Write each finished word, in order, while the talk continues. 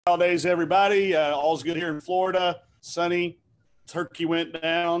Holidays, everybody. All's good here in Florida. Sunny. Turkey went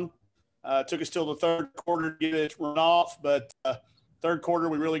down. Took us till the third quarter to get it run off, but third quarter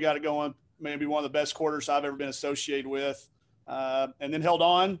we really got it going. Maybe one of the best quarters I've ever been associated with. And then held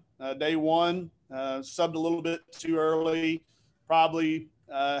on. Day one, subbed a little bit too early. Probably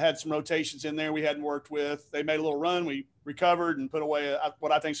had some rotations in there we hadn't worked with. They made a little run. We recovered and put away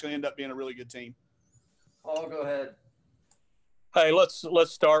what I think is going to end up being a really good team. Paul, go ahead. Hey, let's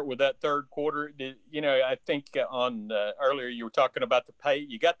start with that third quarter. I think on earlier you were talking about the pace.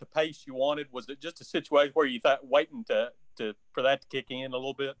 You got the pace you wanted. Was it just a situation where you thought waiting for that to kick in a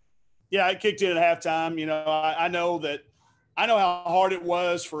little bit? Yeah, it kicked in at halftime. I know how hard it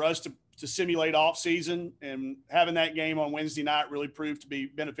was for us to simulate off season, and having that game on Wednesday night really proved to be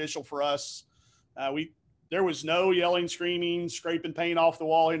beneficial for us. There was no yelling, screaming, scraping paint off the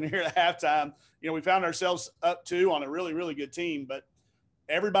wall in here at halftime. We found ourselves up 2 on a really, really good team, but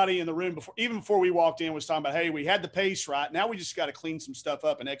everybody in the room even before we walked in was talking about, hey, we had the pace right. Now we just got to clean some stuff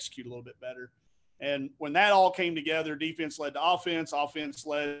up and execute a little bit better. And when that all came together, defense led to offense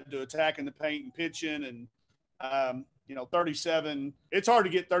led to attacking the paint and pitching. And, 37, it's hard to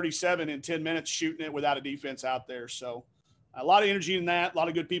get 37 in 10 minutes shooting it without a defense out there. So a lot of energy in that, a lot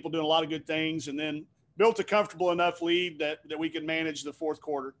of good people doing a lot of good things, and then built a comfortable enough lead that we could manage the fourth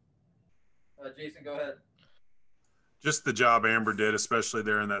quarter. Jason, go ahead. Just the job Amber did, especially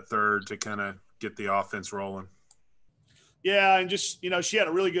there in that third, to kind of get the offense rolling. Yeah, and just, she had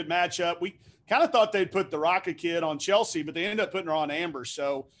a really good matchup. We kind of thought they'd put the Rocket kid on Chelsea, but they ended up putting her on Amber.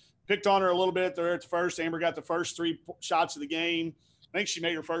 So picked on her a little bit there at the first. Amber got the first 3 shots of the game. I think she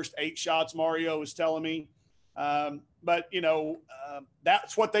made her first 8 shots, Mario was telling me. But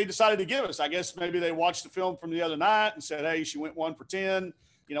that's what they decided to give us. I guess maybe they watched the film from the other night and said, hey, she went 1 for 10.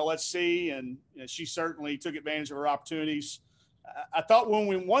 Let's see. And she certainly took advantage of her opportunities. I thought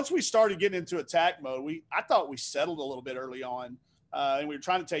once we started getting into attack mode, I thought we settled a little bit early on, and we were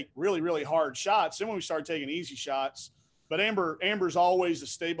trying to take really, really hard shots. Then when we started taking easy shots, but Amber's always a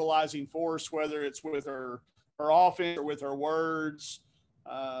stabilizing force, whether it's with her offense or with her words,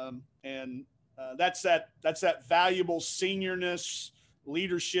 and that's that valuable seniorness,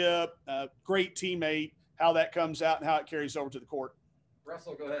 leadership, great teammate. How that comes out and how it carries over to the court.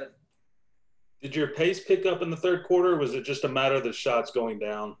 Russell, go ahead. Did your pace pick up in the third quarter, or was it just a matter of the shots going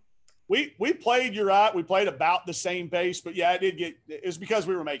down? We played, you're right, we played about the same pace, but yeah, it's because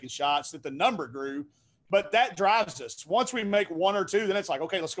we were making shots that the number grew, but that drives us. Once we make 1 or 2, then it's like,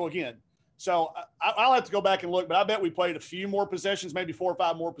 okay, let's go again. So I'll have to go back and look, but I bet we played a few more possessions, maybe 4 or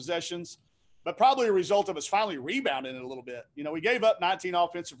 5 more possessions, but probably a result of us finally rebounding it a little bit. We gave up 19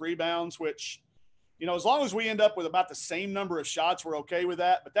 offensive rebounds, which – as long as we end up with about the same number of shots, we're okay with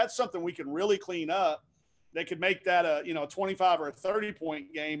that. But that's something we can really clean up that could make that a 25 or a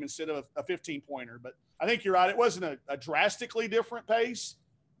 30-point game instead of a 15-pointer. But I think you're right. It wasn't a drastically different pace.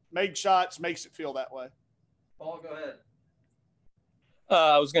 Made shots makes it feel that way. Paul, go ahead.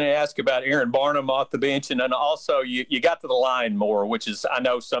 I was going to ask about Aaron Barnum off the bench, and then also you got to the line more, which is, I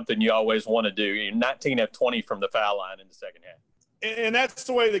know, something you always want to do. 19 of 20 from the foul line in the second half. And that's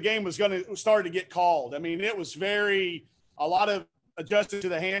the way the game was going to start to get called. I mean, it was a lot of adjusting to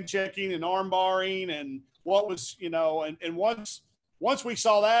the hand checking and arm barring and what was, and once we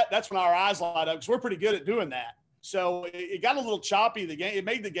saw that, that's when our eyes light up because we're pretty good at doing that. So it got a little choppy. It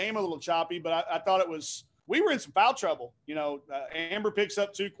made the game a little choppy, but I thought we were in some foul trouble. Amber picks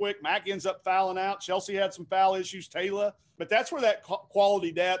up too quick. Mac ends up fouling out. Chelsea had some foul issues, Taylor. But that's where that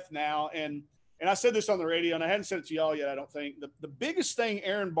quality depth now, and I said this on the radio, and I hadn't said it to y'all yet, I don't think. The biggest thing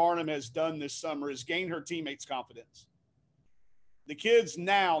Erin Barnum has done this summer is gain her teammates' confidence. The kids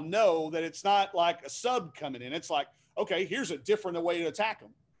now know that it's not like a sub coming in. It's like, okay, here's a different way to attack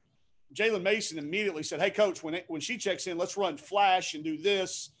them. Jalen Mason immediately said, hey, Coach, when she checks in, let's run flash and do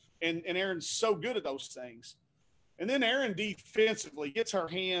this. And Erin's so good at those things. And then Erin defensively gets her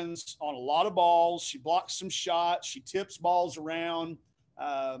hands on a lot of balls. She blocks some shots. She tips balls around.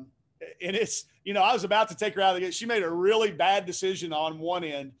 And it's, I was about to take her out of the game. She made a really bad decision on one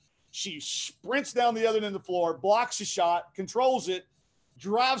end. She sprints down the other end of the floor, blocks a shot, controls it,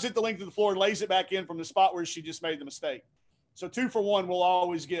 drives it the length of the floor, and lays it back in from the spot where she just made the mistake. So 2 for 1 we'll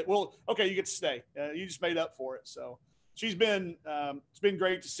always get. Okay, you get to stay. You just made up for it. So it's been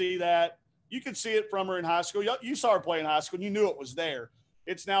great to see that. You could see it from her in high school. You saw her play in high school, and you knew it was there.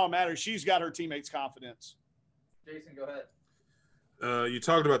 It's now a matter. She's got her teammates' confidence. Jason, go ahead. You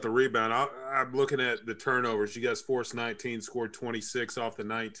talked about the rebound. I'm looking at the turnovers. You guys forced 19, scored 26 off the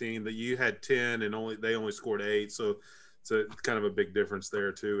 19. That you had 10, and they only scored 8. So it's kind of a big difference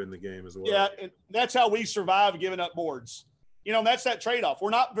there too in the game as well. Yeah, and that's how we survive giving up boards. you know, that's that trade-off. We're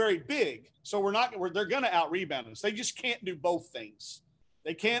not very big, so they're going to out-rebound us. They just can't do both things.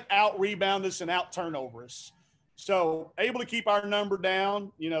 They can't out-rebound us and out-turnover us. So able to keep our number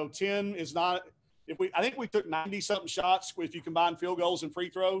down, you know, 10 is not – I think we took 90-something shots if you combine field goals and free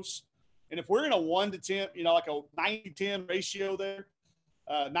throws. And if we're in a 1 to 10, you know, like a 90-10 ratio there,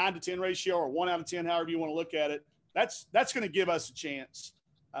 9 to 10 ratio or 1 out of 10, however you want to look at it, that's going to give us a chance.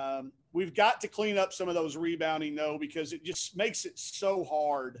 We've got to clean up some of those rebounding, though, because it just makes it so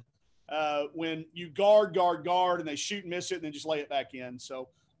hard when you guard, and they shoot and miss it and then just lay it back in. So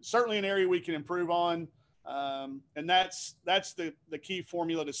certainly an area we can improve on. And that's the key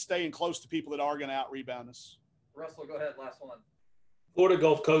formula to staying close to people that are going to out-rebound us. Russell, go ahead. Last one. Florida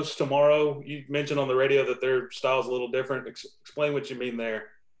Gulf Coast tomorrow. You mentioned on the radio that their style's a little different. Explain what you mean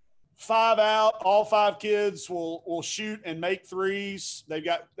there. 5 out, all 5 kids will shoot and make threes. They've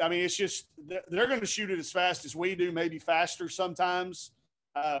got, I mean, it's just, they're going to shoot it as fast as we do, maybe faster sometimes.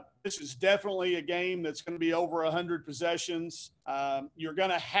 This is definitely a game that's going to be over 100 possessions. You're going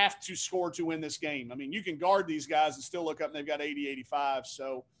to have to score to win this game. I mean, you can guard these guys and still look up and they've got 80, 85.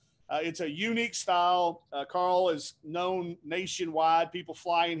 So it's a unique style. Carl is known nationwide. People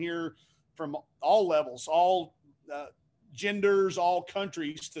fly in here from all levels, all genders, all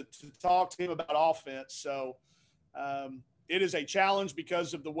countries to talk to him about offense. So it is a challenge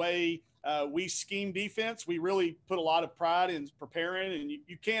because of the way we scheme defense. We really put a lot of pride in preparing, and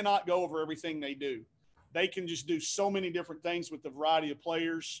you cannot go over everything they do. They can just do so many different things with the variety of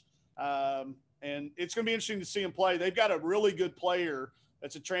players. And it's going to be interesting to see them play. They've got a really good player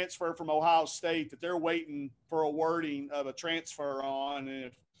that's a transfer from Ohio State that they're waiting for a wording of a transfer on.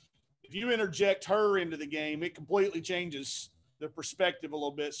 And if you interject her into the game, it completely changes the perspective a little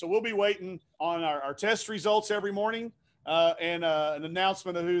bit. So we'll be waiting on our test results every morning and an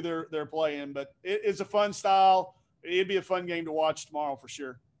announcement of who they're playing. But it's a fun style. It'd be a fun game to watch tomorrow for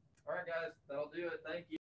sure. All right, guys, that'll do it. Thank you.